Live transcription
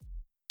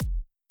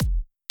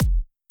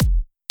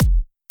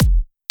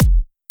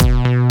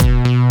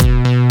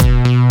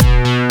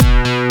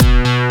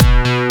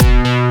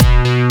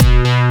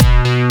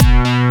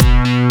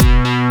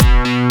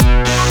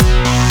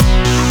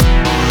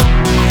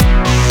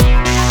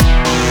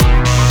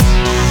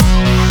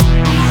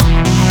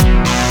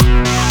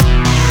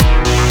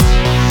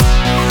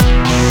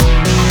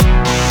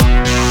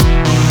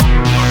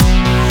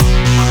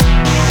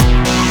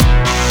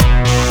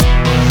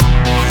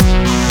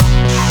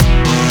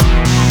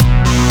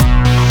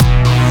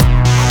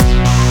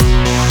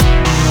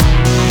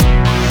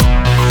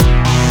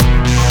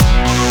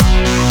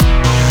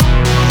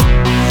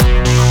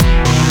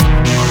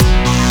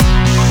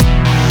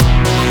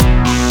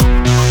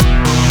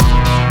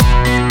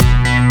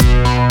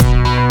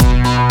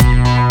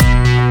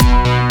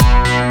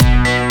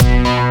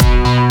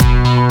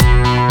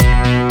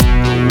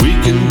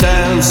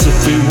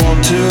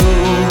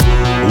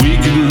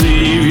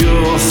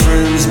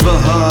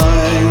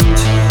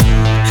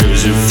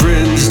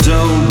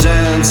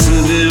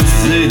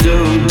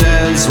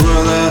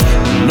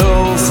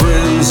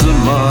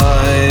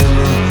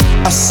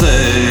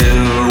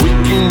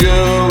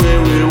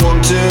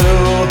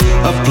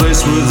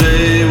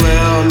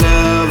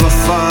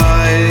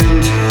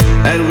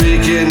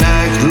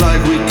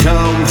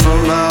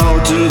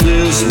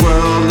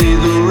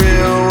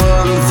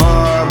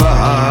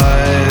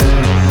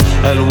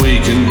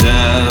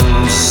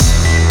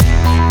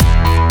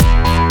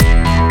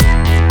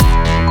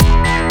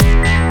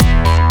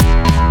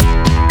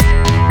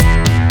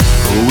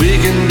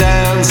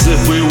dance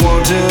if we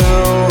want to.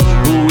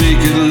 We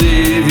can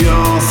leave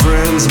your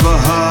friends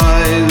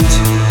behind.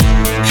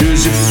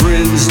 'Cause your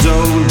friends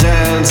don't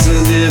dance,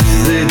 and if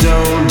they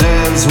don't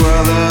dance,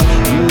 well, they're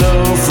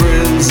no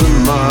friends of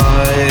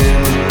mine.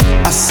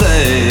 I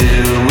say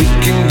we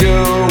can go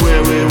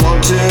where we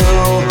want to,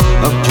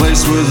 a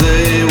place where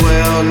they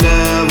will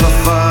never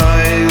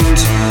find.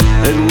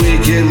 And we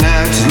can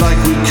act like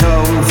we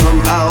come from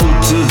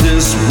out of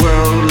this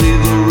world,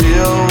 leave the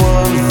real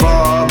one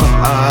far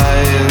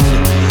behind.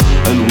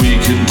 And we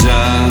can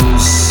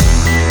dance.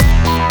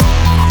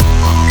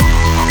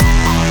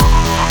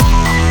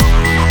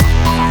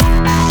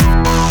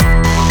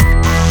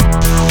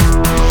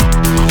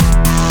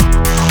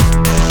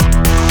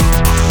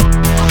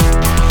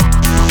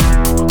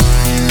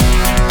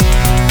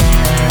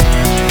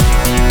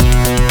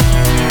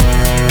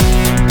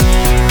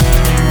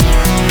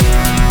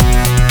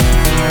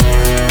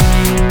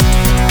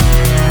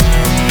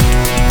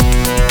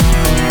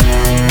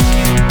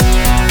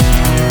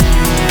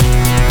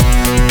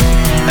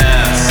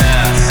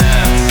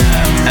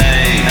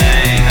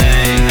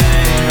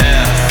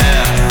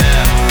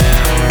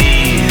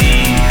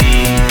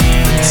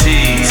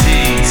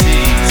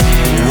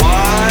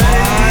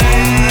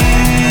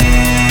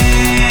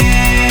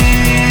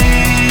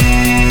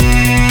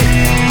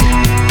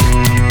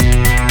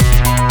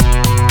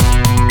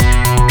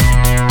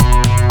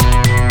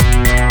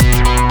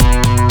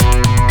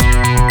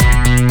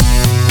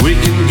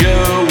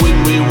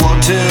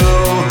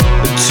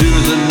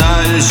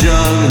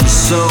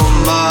 So